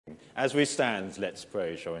As we stand, let's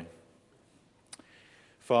pray, shall we?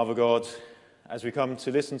 Father God, as we come to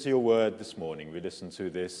listen to your word this morning, we listen to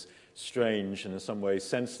this strange and in some ways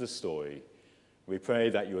senseless story. We pray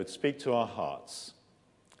that you would speak to our hearts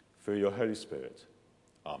through your Holy Spirit.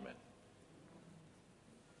 Amen.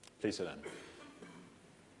 Please sit down.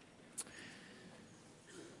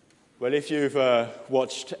 Well, if you've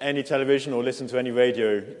watched any television or listened to any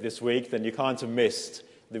radio this week, then you can't have missed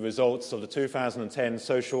the results of the 2010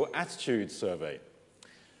 Social Attitude Survey.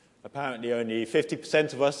 Apparently only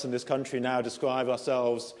 50% of us in this country now describe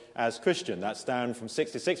ourselves as Christian. That's down from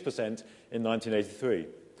 66% in 1983.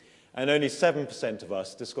 And only 7% of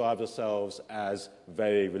us describe ourselves as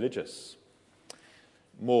very religious.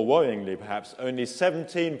 More worryingly, perhaps, only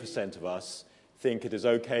 17% of us think it is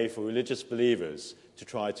okay for religious believers to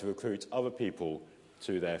try to recruit other people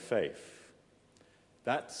to their faith.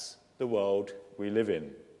 That's the world we live in.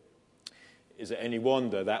 Is it any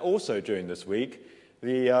wonder that also during this week,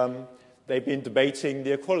 they've been debating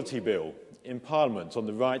the Equality Bill in Parliament on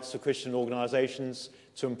the rights of Christian organisations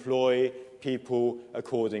to employ people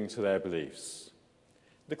according to their beliefs.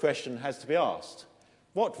 The question has to be asked,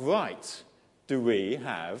 what right do we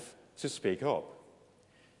have to speak up?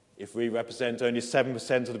 If we represent only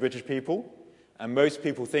 7% of the British people, and most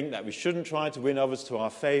people think that we shouldn't try to win others to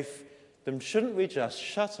our faith, then shouldn't we just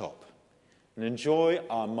shut up and enjoy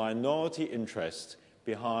our minority interest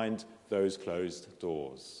behind those closed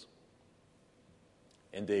doors?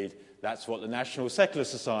 Indeed, that's what the National Secular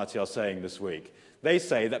Society are saying this week. They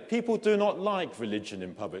say that people do not like religion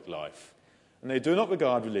in public life, and they do not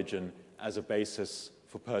regard religion as a basis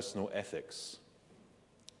for personal ethics.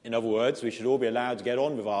 In other words, we should all be allowed to get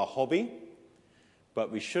on with our hobby,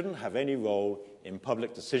 but we shouldn't have any role in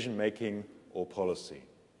public decision-making or policy.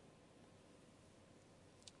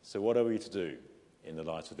 So what are we to do in the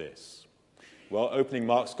light of this? Well, opening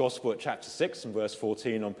Mark's Gospel at chapter 6 and verse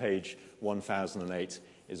 14 on page 1008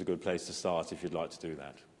 is a good place to start if you'd like to do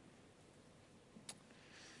that.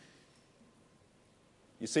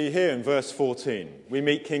 You see here in verse 14, we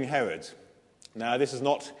meet King Herod. Now, this is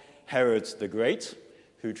not Herod the Great,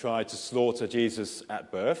 who tried to slaughter Jesus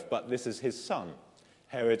at birth, but this is his son,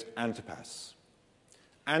 Herod Antipas.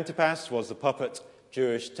 Antipas was the puppet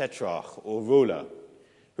Jewish tetrarch, or ruler,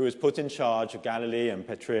 who was put in charge of Galilee and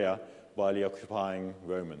Petraea by the occupying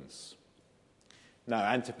Romans. Now,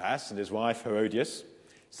 Antipas and his wife Herodias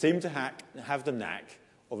seemed to have the knack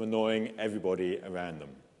of annoying everybody around them.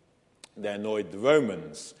 They annoyed the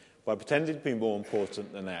Romans by pretending to be more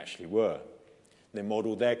important than they actually were. They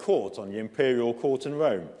modelled their court on the imperial court in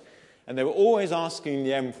Rome, and they were always asking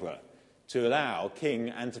the emperor to allow King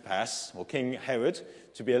Antipas, or King Herod,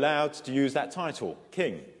 to be allowed to use that title,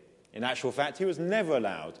 king. In actual fact, he was never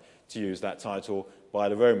allowed to use that title by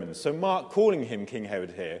the Romans. So Mark calling him King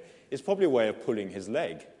Herod here is probably a way of pulling his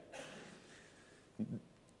leg.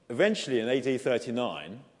 Eventually, in AD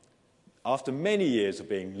 39, after many years of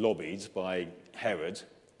being lobbied by Herod,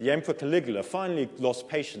 the Emperor Caligula finally lost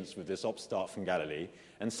patience with this upstart from Galilee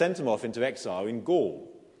and sent him off into exile in Gaul,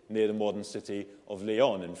 near the modern city of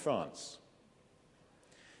Lyon in France.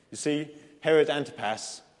 You see, Herod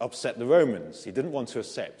Antipas upset the Romans. He didn't want to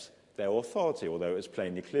accept their authority, although it was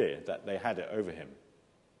plainly clear that they had it over him.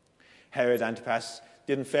 Herod Antipas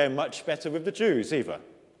didn't fare much better with the Jews either,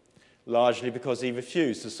 largely because he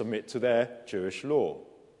refused to submit to their Jewish law.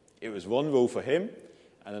 It was one rule for him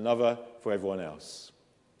and another for everyone else.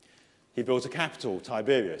 He built a capital,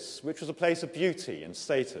 Tiberias, which was a place of beauty and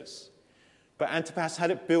status. But Antipas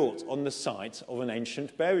had it built on the site of an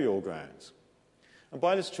ancient burial ground. And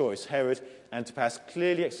by this choice, Herod Antipas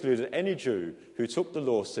clearly excluded any Jew who took the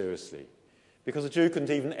law seriously, because a Jew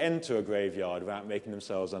couldn't even enter a graveyard without making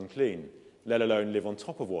themselves unclean, let alone live on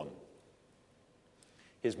top of one.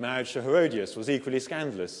 His marriage to Herodias was equally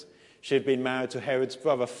scandalous. She had been married to Herod's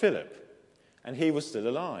brother Philip, and he was still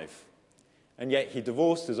alive. And yet he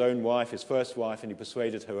divorced his own wife, his first wife, and he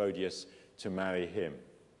persuaded Herodias to marry him.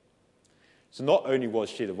 So not only was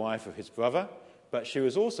she the wife of his brother, but she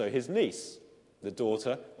was also his niece, the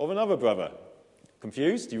daughter of another brother.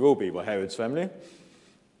 Confused? You will be by Herod's family.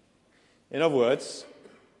 In other words,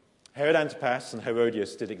 Herod Antipas and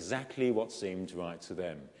Herodias did exactly what seemed right to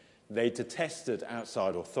them. They detested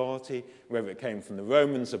outside authority, whether it came from the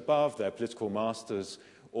Romans above, their political masters,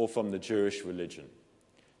 or from the Jewish religion.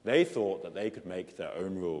 They thought that they could make their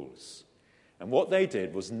own rules. And what they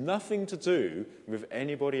did was nothing to do with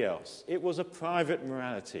anybody else. It was a private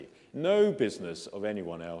morality, no business of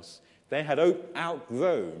anyone else. They had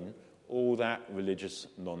outgrown all that religious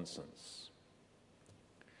nonsense.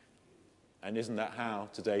 And isn't that how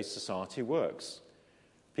today's society works?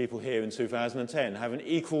 People here in 2010 have an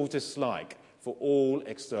equal dislike for all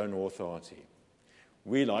external authority.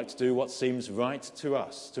 We like to do what seems right to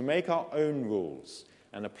us, to make our own rules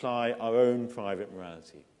and apply our own private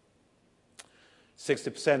morality.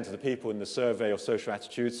 60% of the people in the survey of social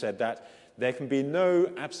attitudes said that there can be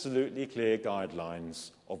no absolutely clear guidelines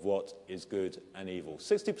of what is good and evil.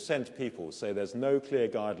 60% of people say there's no clear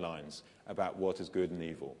guidelines about what is good and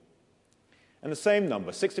evil. And the same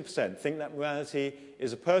number, 60%, think that morality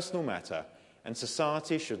is a personal matter and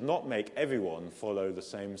society should not make everyone follow the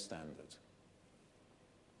same standard.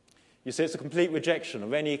 You see, it's a complete rejection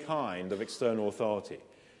of any kind of external authority,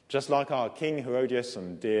 just like our King Herodias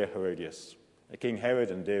and dear Herodias, King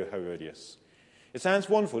Herod and dear Herodias. It sounds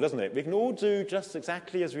wonderful, doesn't it? We can all do just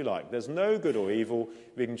exactly as we like. There's no good or evil.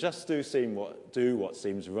 We can just do what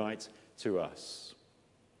seems right to us.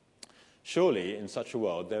 Surely, in such a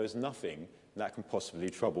world, there is nothing that can possibly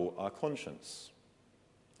trouble our conscience.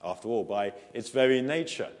 After all, by its very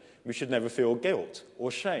nature, we should never feel guilt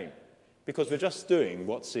or shame, because we're just doing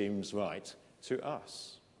what seems right to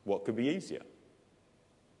us. What could be easier?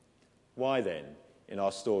 Why then, in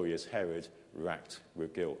our story, is Herod racked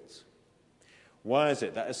with guilt? Why is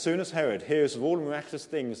it that as soon as Herod hears of all the miraculous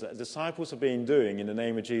things that the disciples have been doing in the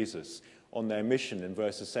name of Jesus on their mission in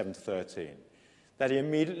verses 7 to 13, that he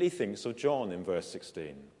immediately thinks of John in verse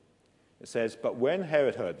 16? It says, "But when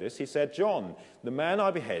Herod heard this, he said, 'John, the man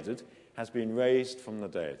I beheaded, has been raised from the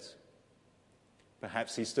dead.'"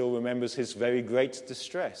 Perhaps he still remembers his very great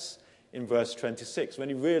distress in verse 26 when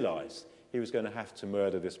he realized he was going to have to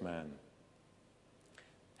murder this man.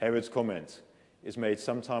 Herod's comment is made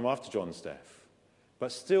sometime after John's death,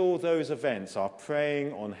 but still those events are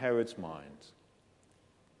preying on Herod's mind.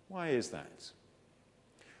 Why is that?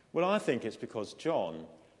 Well, I think it's because John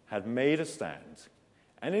had made a stand,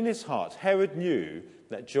 and in his heart, Herod knew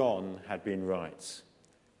that John had been right,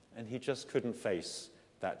 and he just couldn't face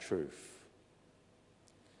that truth.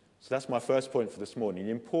 So that's my first point for this morning,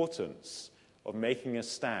 the importance of making a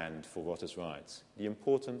stand for what is right. The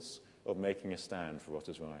importance of making a stand for what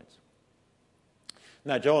is right.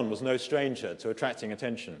 Now, John was no stranger to attracting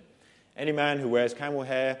attention. Any man who wears camel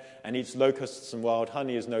hair and eats locusts and wild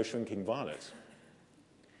honey is no shrinking violet.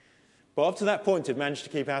 But up to that point, he'd managed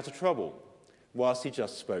to keep out of trouble, whilst he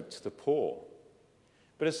just spoke to the poor.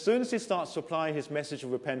 But as soon as he starts to apply his message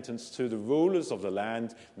of repentance to the rulers of the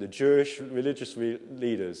land, the Jewish religious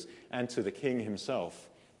leaders, and to the king himself,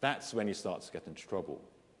 that's when he starts to get into trouble.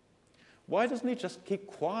 Why doesn't he just keep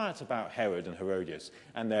quiet about Herod and Herodias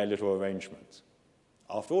and their little arrangement?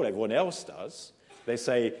 After all, everyone else does. They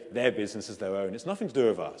say their business is their own. It's nothing to do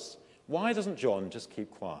with us. Why doesn't John just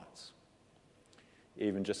keep quiet?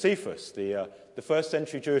 Even Josephus, the first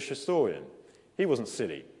century Jewish historian, he wasn't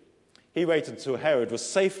silly. He waited until Herod was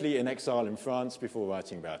safely in exile in France before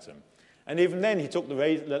writing about him. And even then, he took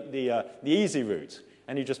the easy route,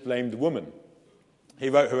 and he just blamed the woman. He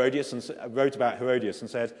wrote about Herodias and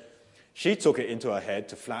said, "She took it into her head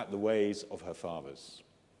to flout the ways of her fathers."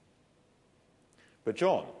 But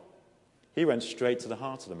John, he went straight to the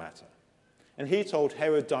heart of the matter. And he told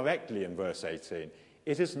Herod directly in verse 18,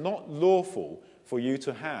 "It is not lawful for you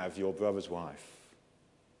to have your brother's wife."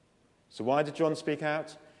 So why did John speak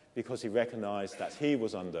out? Because he recognized that he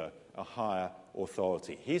was under a higher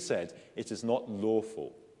authority. He said, "It is not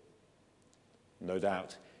lawful." No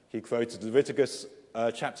doubt, he quoted Leviticus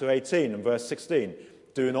chapter 18 and verse 16,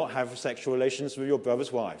 "Do not have sexual relations with your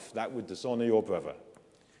brother's wife. That would dishonor your brother."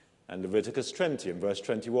 And Leviticus 20 and verse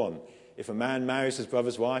 21, "If a man marries his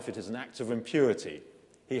brother's wife, it is an act of impurity.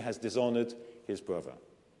 He has dishonored his brother."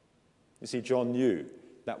 You see, John knew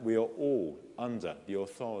that we are all under the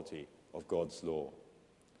authority of God's law.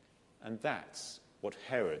 And that's what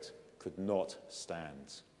Herod could not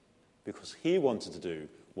stand, because he wanted to do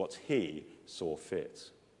what he saw fit.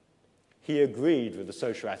 He agreed with the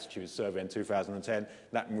Social Attitudes Survey in 2010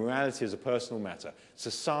 that morality is a personal matter.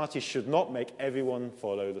 Society should not make everyone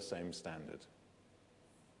follow the same standard.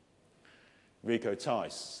 Rico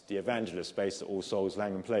Tice, the evangelist based at All Souls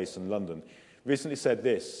Langham Place in London, recently said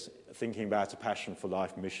this, thinking about a Passion for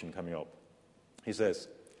Life mission coming up. He says,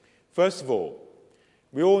 "First of all,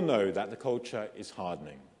 we all know that the culture is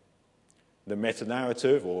hardening. The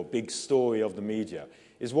meta-narrative, or big story of the media,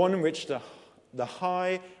 is one in which the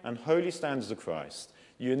high and holy standards of Christ,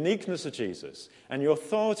 the uniqueness of Jesus, and the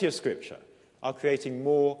authority of Scripture are creating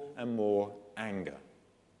more and more anger.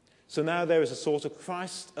 So now there is a sort of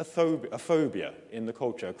Christophobia in the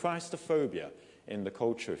culture, a Christophobia in the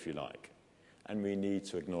culture, if you like, and we need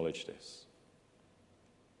to acknowledge this."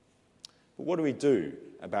 But what do we do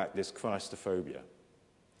about this Christophobia?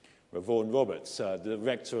 Vaughan Roberts, the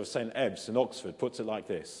rector of St. Ebbs in Oxford, puts it like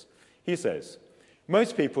this. He says,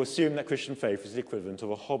 "Most people assume that Christian faith is the equivalent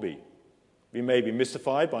of a hobby. We may be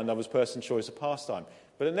mystified by another person's choice of pastime,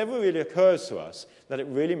 but it never really occurs to us that it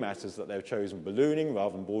really matters that they've chosen ballooning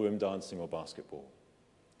rather than ballroom dancing or basketball.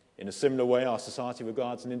 In a similar way, our society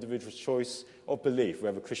regards an individual's choice of belief,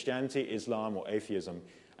 whether Christianity, Islam, or atheism,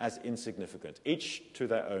 as insignificant. Each to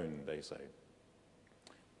their own, they say.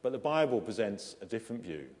 But the Bible presents a different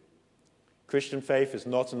view. Christian faith is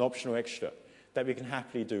not an optional extra that we can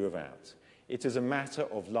happily do without. It is a matter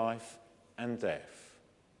of life and death.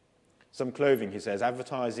 Some clothing, he says,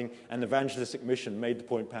 advertising and evangelistic mission made the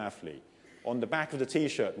point powerfully. On the back of the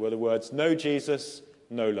T-shirt were the words, "No Jesus,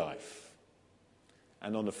 no life."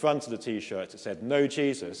 And on the front of the T-shirt it said, "No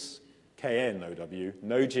Jesus, K-N-O-W,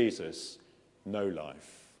 no Jesus, no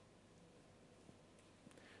life."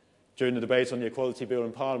 During the debate on the Equality Bill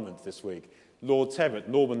in Parliament this week, Lord Tebbit,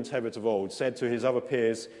 Norman Tebbit of old, said to his other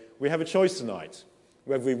peers, "We have a choice tonight,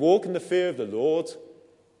 whether we walk in the fear of the Lord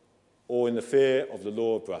or in the fear of the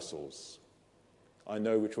law of Brussels. I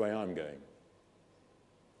know which way I'm going."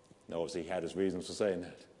 Now, obviously, he had his reasons for saying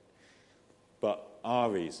that. But our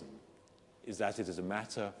reason is that it is a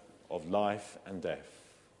matter of life and death.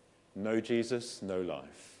 No Jesus, no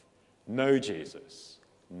life. No Jesus,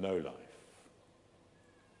 no life.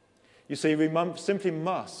 You see, we simply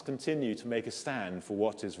must continue to make a stand for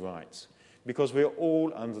what is right, because we are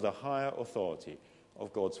all under the higher authority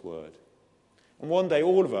of God's word. And one day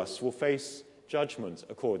all of us will face judgment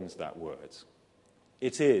according to that word.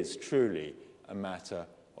 It is truly a matter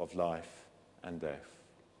of life and death.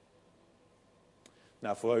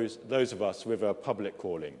 Now, for those of us with a public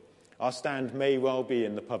calling, our stand may well be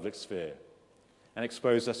in the public sphere and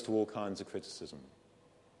expose us to all kinds of criticism.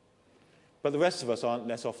 But the rest of us aren't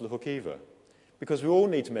let off the hook either, because we all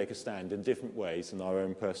need to make a stand in different ways in our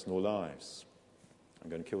own personal lives. I'm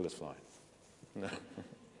going to kill this fly. No.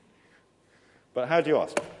 But how do you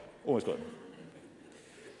ask? Almost got it.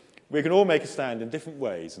 We can all make a stand in different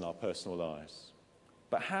ways in our personal lives.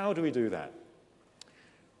 But how do we do that?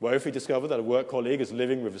 Well, if we discover that a work colleague is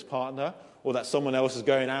living with his partner, or that someone else is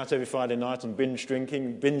going out every Friday night and binge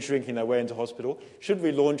drinking their way into hospital, should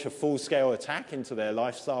we launch a full-scale attack into their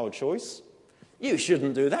lifestyle choice? You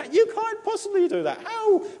shouldn't do that. You can't possibly do that.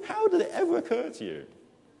 How did it ever occur to you?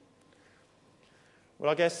 Well,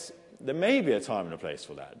 I guess there may be a time and a place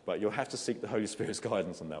for that, but you'll have to seek the Holy Spirit's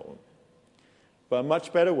guidance on that one. But a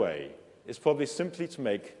much better way is probably simply to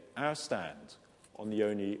make our stand on the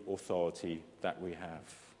only authority that we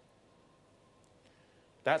have.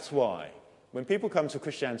 That's why, when people come to a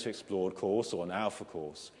Christianity Explored course or an Alpha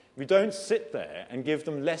course, we don't sit there and give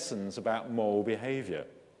them lessons about moral behavior.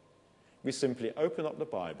 We simply open up the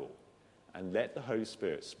Bible and let the Holy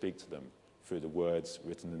Spirit speak to them through the words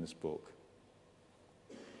written in this book.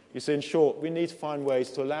 You see, in short, we need to find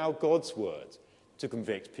ways to allow God's word to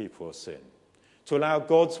convict people of sin, to allow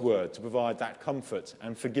God's word to provide that comfort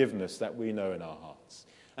and forgiveness that we know in our hearts,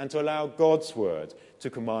 and to allow God's word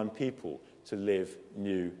to command people to live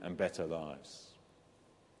new and better lives.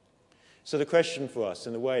 So the question for us,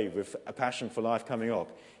 in a way, with A Passion for Life coming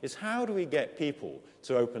up, is how do we get people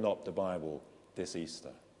to open up the Bible this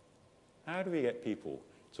Easter? How do we get people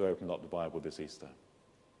to open up the Bible this Easter?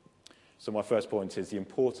 So my first point is the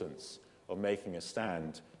importance of making a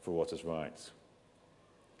stand for what is right.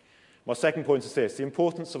 My second point is this, the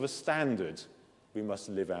importance of a standard we must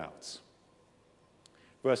live out.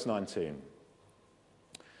 Verse 19.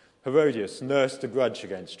 Herodias nursed a grudge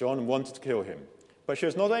against John and wanted to kill him, but she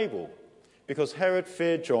was not able, because Herod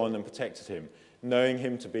feared John and protected him, knowing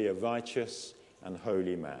him to be a righteous and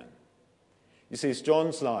holy man. You see,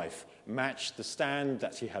 John's life matched the stand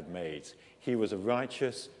that he had made. He was a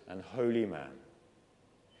righteous and holy man.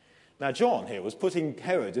 Now, John here was putting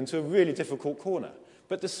Herod into a really difficult corner.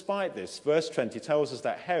 But despite this, verse 20 tells us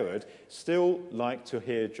that Herod still liked to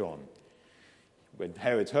hear John. When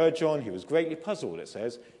Herod heard John, he was greatly puzzled, it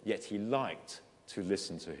says, yet he liked to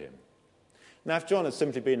listen to him. Now, if John had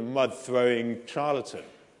simply been a mud-throwing charlatan,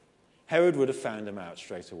 Herod would have found him out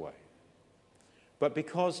straight away. But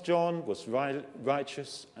because John was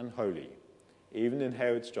righteous and holy, even in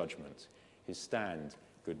Herod's judgment, his stand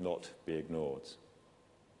could not be ignored.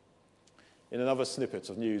 In another snippet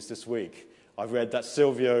of news this week, I've read that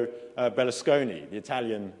Silvio Berlusconi, the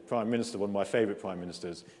Italian Prime Minister, one of my favourite Prime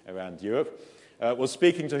Ministers around Europe, was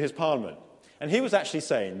speaking to his parliament. And he was actually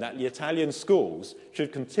saying that the Italian schools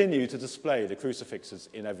should continue to display the crucifixes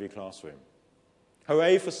in every classroom.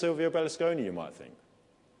 Hooray for Silvio Berlusconi, you might think.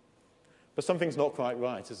 But something's not quite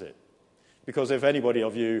right, is it? Because if anybody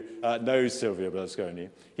of you knows Silvio Berlusconi,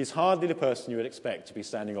 he's hardly the person you would expect to be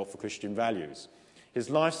standing up for Christian values. His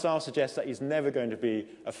lifestyle suggests that he's never going to be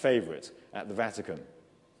a favourite at the Vatican.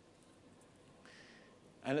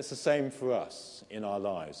 And it's the same for us in our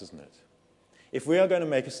lives, isn't it? If we are going to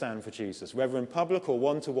make a stand for Jesus, whether in public or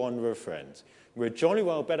one-to-one with a friend, we're jolly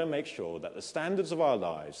well better make sure that the standards of our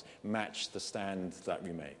lives match the stand that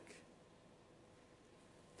we make.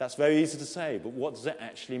 That's very easy to say, but what does it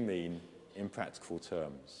actually mean in practical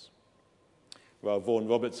terms? Well, Vaughan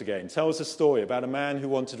Roberts again tells a story about a man who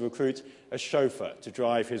wanted to recruit a chauffeur to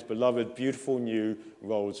drive his beloved, beautiful new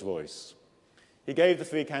Rolls-Royce. He gave the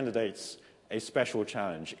 3 candidates a special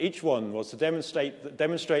challenge. Each one was to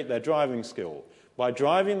demonstrate their driving skill by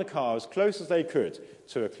driving the car as close as they could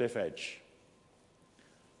to a cliff edge.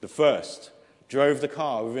 The first drove the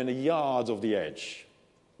car within a yard of the edge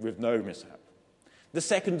with no mishap. The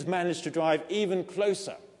second managed to drive even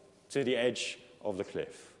closer to the edge of the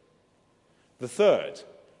cliff. The third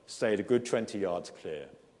stayed a good 20 yards clear.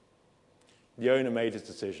 The owner made his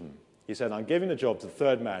decision. He said, I'm giving the job to the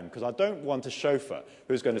third man because I don't want a chauffeur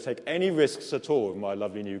who's going to take any risks at all with my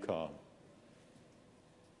lovely new car.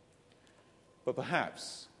 But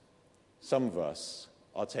perhaps some of us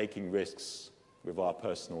are taking risks with our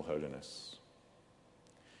personal holiness.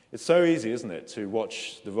 It's so easy, isn't it, to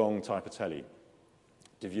watch the wrong type of telly,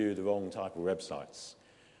 to view the wrong type of websites,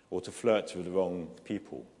 or to flirt with the wrong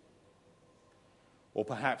people. Or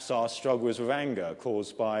perhaps our struggle is with anger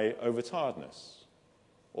caused by overtiredness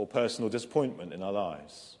or personal disappointment in our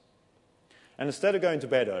lives. And instead of going to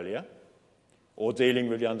bed earlier or dealing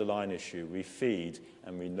with the underlying issue, we feed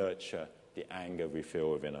and we nurture the anger we feel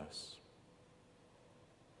within us.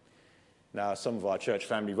 Now, some of our church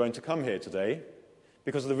family won't have come here today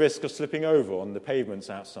because of the risk of slipping over on the pavements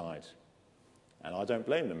outside. And I don't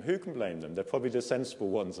blame them. Who can blame them? They're probably the sensible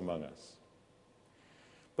ones among us.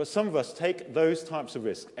 But some of us take those types of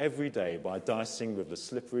risks every day by dicing with the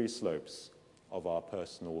slippery slopes of our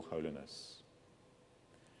personal holiness.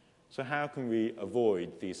 So how can we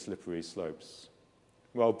avoid these slippery slopes?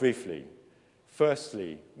 Well, briefly,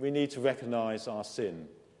 firstly, we need to recognize our sin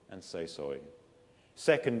and say sorry.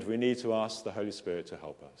 Second, we need to ask the Holy Spirit to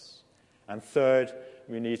help us. And third,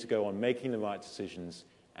 we need to go on making the right decisions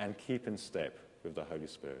and keep in step with the Holy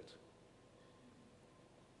Spirit.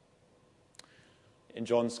 In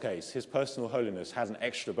John's case, his personal holiness had an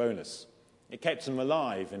extra bonus. It kept him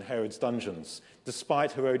alive in Herod's dungeons,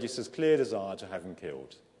 despite Herodias' clear desire to have him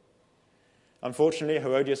killed. Unfortunately,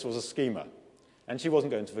 Herodias was a schemer, and she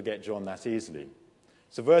wasn't going to forget John that easily.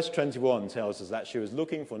 So verse 21 tells us that she was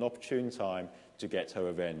looking for an opportune time to get her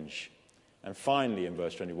revenge. And finally, in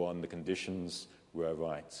verse 21, the conditions were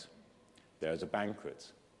right. There is a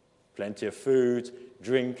banquet, plenty of food,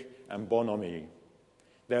 drink, and bonhomie.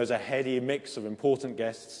 There was a heady mix of important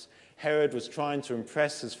guests. Herod was trying to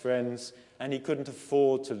impress his friends, and he couldn't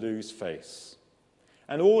afford to lose face.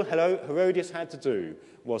 And all Herodias had to do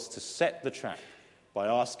was to set the trap by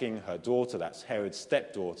asking her daughter, that's Herod's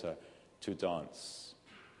stepdaughter, to dance.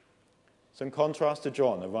 So in contrast to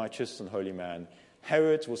John, a righteous and holy man,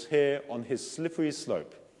 Herod was here on his slippery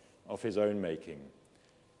slope of his own making.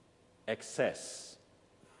 Excess,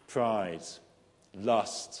 pride,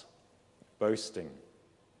 lust, boasting.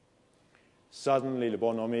 Suddenly, the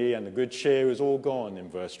bonhomie and the good cheer is all gone in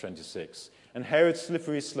verse 26. And Herod's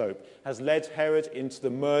slippery slope has led Herod into the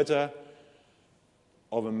murder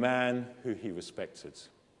of a man who he respected.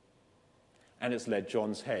 And it's led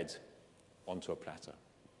John's head onto a platter.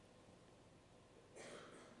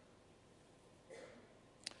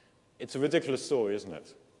 It's a ridiculous story, isn't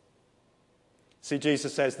it? See,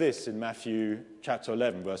 Jesus says this in Matthew chapter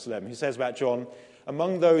 11, verse 11. He says about John,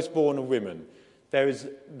 among those born of women,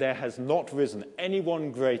 there has not risen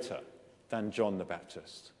anyone greater than John the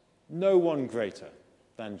Baptist. No one greater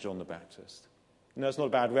than John the Baptist. You know, it's not a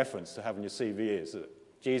bad reference to have on your CV, is it?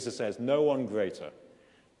 Jesus says, no one greater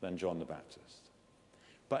than John the Baptist.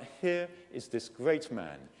 But here is this great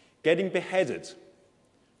man getting beheaded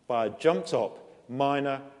by a jumped-up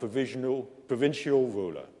minor provincial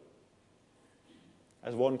ruler.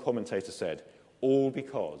 As one commentator said, all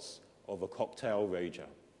because of a cocktail rager.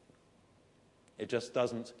 It just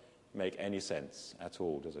doesn't make any sense at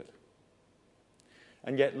all, does it?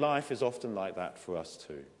 And yet life is often like that for us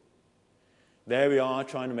too. There we are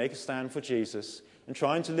trying to make a stand for Jesus and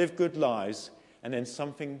trying to live good lives, and then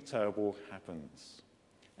something terrible happens.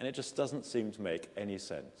 And it just doesn't seem to make any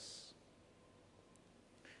sense.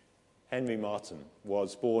 Henry Martyn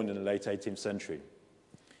was born in the late 18th century.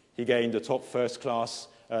 He gained a top first-class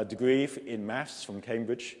degree in maths from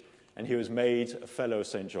Cambridge, and he was made a Fellow of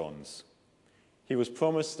St. John's. He was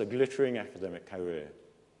promised a glittering academic career.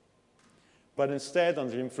 But instead,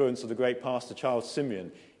 under the influence of the great pastor Charles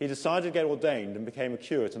Simeon, he decided to get ordained and became a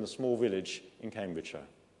curate in a small village in Cambridgeshire.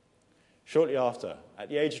 Shortly after, at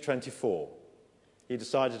the age of 24, he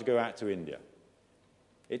decided to go out to India.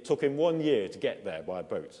 It took him 1 year to get there by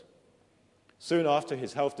boat. Soon after,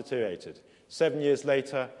 his health deteriorated. 7 years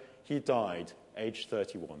later, he died, aged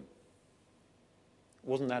 31.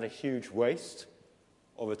 Wasn't that a huge waste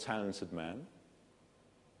of a talented man?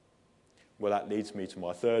 Well, that leads me to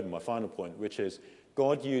my third and my final point, which is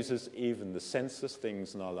God uses even the senseless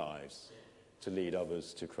things in our lives to lead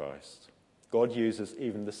others to Christ. God uses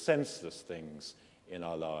even the senseless things in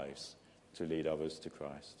our lives to lead others to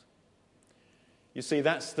Christ. You see,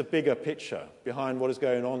 that's the bigger picture behind what is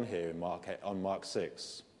going on here on Mark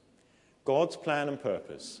 6. God's plan and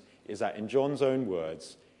purpose is that, in John's own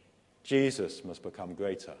words, Jesus must become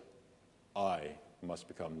greater. I must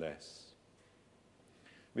become less.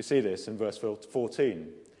 We see this in verse 14,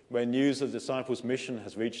 where news of the disciples' mission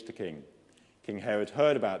has reached the king. King Herod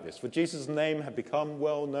heard about this, for Jesus' name had become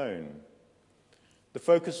well known. The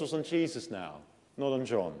focus was on Jesus now, not on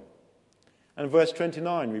John. And in verse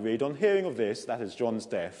 29 we read, on hearing of this, that is John's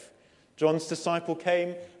death, John's disciple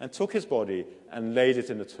came and took his body and laid it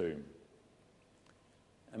in the tomb.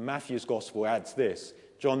 And Matthew's gospel adds this,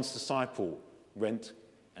 John's disciple went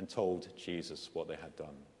and told Jesus what they had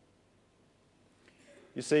done.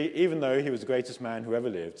 You see, even though he was the greatest man who ever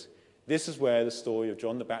lived, this is where the story of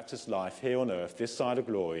John the Baptist's life here on earth, this side of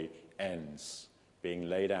glory, ends, being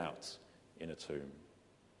laid out in a tomb.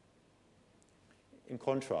 In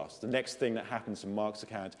contrast, the next thing that happens in Mark's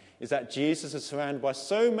account is that Jesus is surrounded by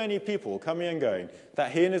so many people coming and going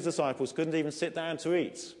that he and his disciples couldn't even sit down to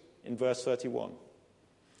eat, in verse 31.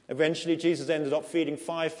 Eventually, Jesus ended up feeding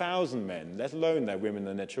 5,000 men, let alone their women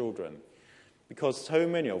and their children, because so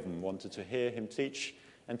many of them wanted to hear him teach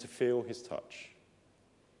and to feel his touch.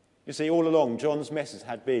 You see, all along, John's message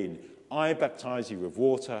had been, I baptize you with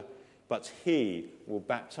water, but he will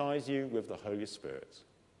baptize you with the Holy Spirit.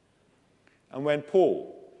 And when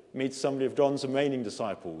Paul meets somebody of John's remaining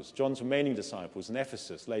disciples in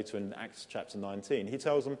Ephesus, later in Acts chapter 19, he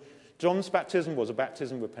tells them, John's baptism was a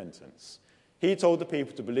baptism of repentance. He told the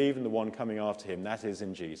people to believe in the one coming after him, that is,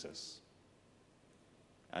 in Jesus.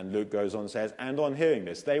 And Luke goes on and says, and on hearing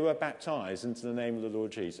this, they were baptized into the name of the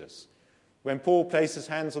Lord Jesus. When Paul placed his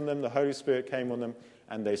hands on them, the Holy Spirit came on them,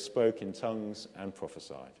 and they spoke in tongues and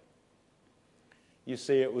prophesied. You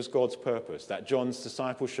see, it was God's purpose that John's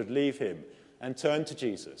disciples should leave him and turn to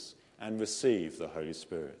Jesus and receive the Holy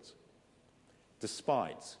Spirit,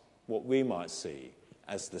 despite what we might see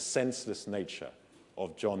as the senseless nature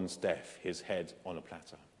of John's death, his head on a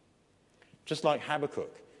platter. Just like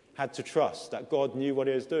Habakkuk had to trust that God knew what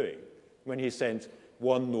he was doing when he sent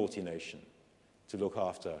one naughty nation to look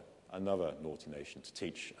after another naughty nation, to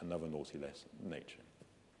teach another naughty nature.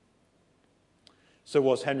 So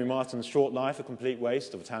was Henry Martyn's short life a complete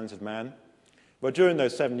waste of a talented man? Well, during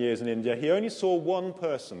those 7 years in India, he only saw one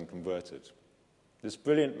person converted, this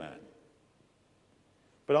brilliant man.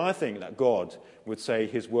 But I think that God would say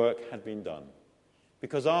his work had been done,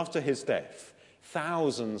 because after his death,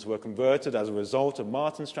 thousands were converted as a result of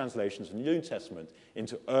Martyn's translations of the New Testament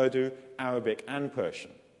into Urdu, Arabic, and Persian,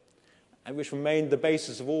 and which remained the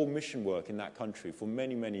basis of all mission work in that country for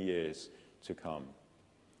many, many years to come.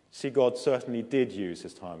 See, God certainly did use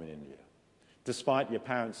his time in India, despite the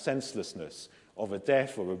apparent senselessness of a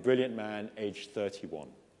death of a brilliant man aged 31.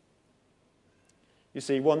 You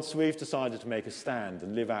see, once we've decided to make a stand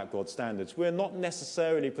and live out God's standards, we're not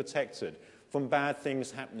necessarily protected from bad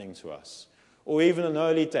things happening to us, or even an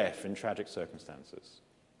early death in tragic circumstances.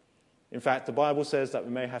 In fact, the Bible says that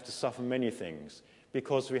we may have to suffer many things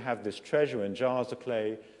because we have this treasure in jars of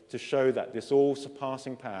clay to show that this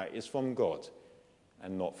all-surpassing power is from God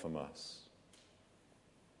and not from us.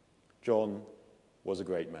 John was a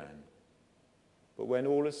great man, but when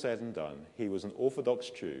all is said and done, he was an Orthodox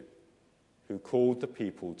Jew who called the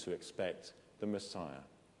people to expect the Messiah.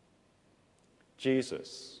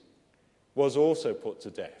 Jesus was also put to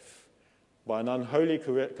death by an unholy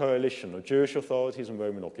coalition of Jewish authorities and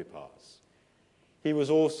Roman occupiers. He was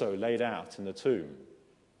also laid out in the tomb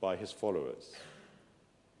by his followers.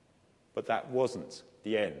 But that wasn't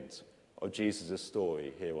the end of Jesus'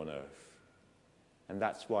 story here on earth. And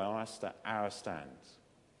that's why our stand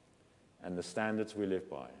and the standards we live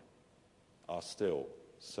by are still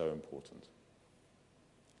so important.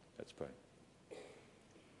 Let's pray.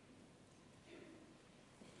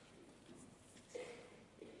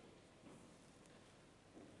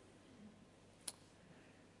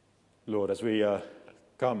 Lord, as we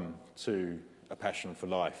come to a passion for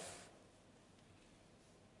life,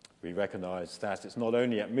 We recognize that it's not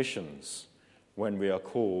only at missions when we are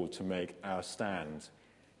called to make our stand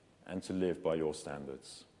and to live by your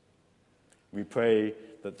standards. We pray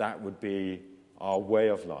that that would be our way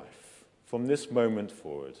of life from this moment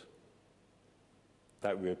forward,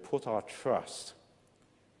 that we would put our trust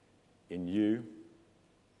in you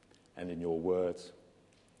and in your word,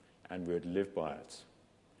 and we would live by it.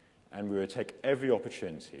 And we would take every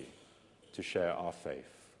opportunity to share our faith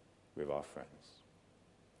with our friends.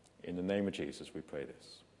 In the name of Jesus, we pray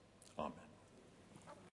this. Amen.